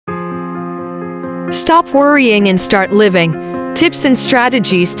Stop worrying and start living. Tips and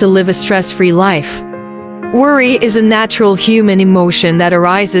strategies to live a stress-free life. Worry is a natural human emotion that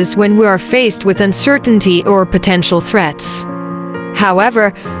arises when we are faced with uncertainty or potential threats.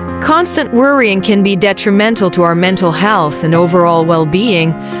 However, constant worrying can be detrimental to our mental health and overall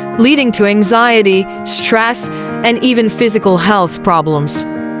well-being, leading to anxiety, stress, and even physical health problems.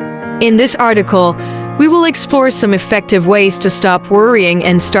 In this article, we will explore some effective ways to stop worrying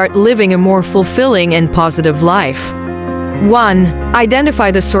and start living a more fulfilling and positive life. 1.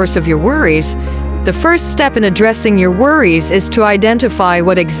 Identify the source of your worries. The first step in addressing your worries is to identify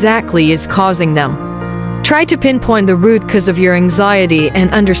what exactly is causing them. Try to pinpoint the root cause of your anxiety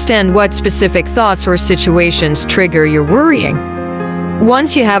and understand what specific thoughts or situations trigger your worrying.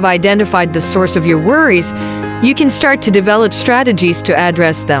 Once you have identified the source of your worries, you can start to develop strategies to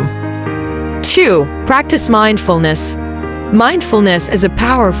address them. 2. Practice mindfulness. Mindfulness is a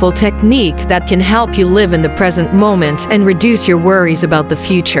powerful technique that can help you live in the present moment and reduce your worries about the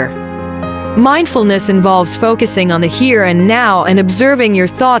future. Mindfulness involves focusing on the here and now and observing your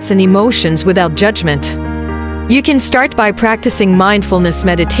thoughts and emotions without judgment. You can start by practicing mindfulness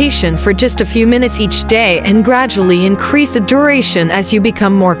meditation for just a few minutes each day and gradually increase the duration as you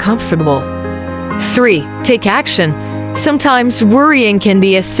become more comfortable. 3. Take action. Sometimes worrying can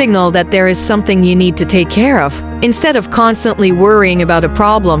be a signal that there is something you need to take care of. Instead of constantly worrying about a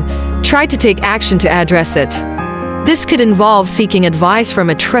problem, try to take action to address it. This could involve seeking advice from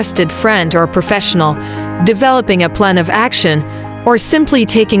a trusted friend or professional, developing a plan of action, or simply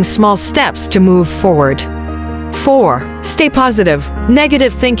taking small steps to move forward. 4. Stay positive.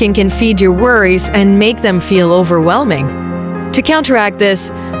 Negative thinking can feed your worries and make them feel overwhelming. To counteract this,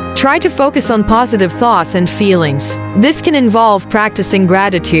 try to focus on positive thoughts and feelings. This can involve practicing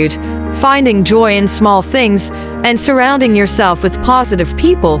gratitude, finding joy in small things, and surrounding yourself with positive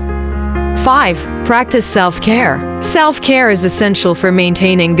people. 5. Practice self-care. Self-care is essential for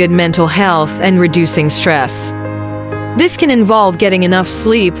maintaining good mental health and reducing stress. This can involve getting enough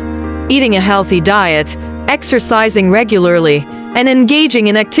sleep, eating a healthy diet, exercising regularly, and engaging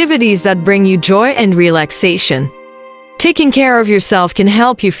in activities that bring you joy and relaxation. Taking care of yourself can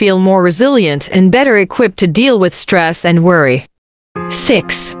help you feel more resilient and better equipped to deal with stress and worry.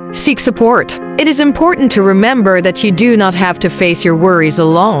 6. Seek support. It is important to remember that you do not have to face your worries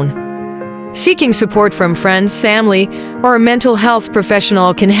alone. Seeking support from friends, family, or a mental health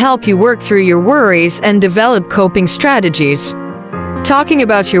professional can help you work through your worries and develop coping strategies. Talking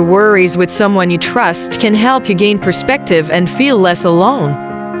about your worries with someone you trust can help you gain perspective and feel less alone.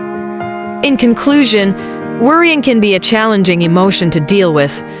 In conclusion, worrying can be a challenging emotion to deal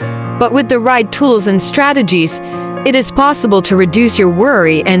with, but with the right tools and strategies, it is possible to reduce your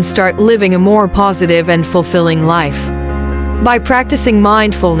worry and start living a more positive and fulfilling life. By practicing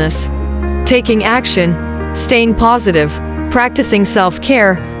mindfulness, taking action, staying positive, practicing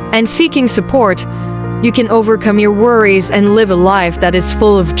self-care, and seeking support, you can overcome your worries and live a life that is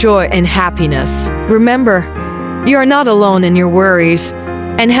full of joy and happiness. Remember, you are not alone in your worries,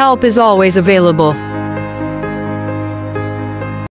 and help is always available.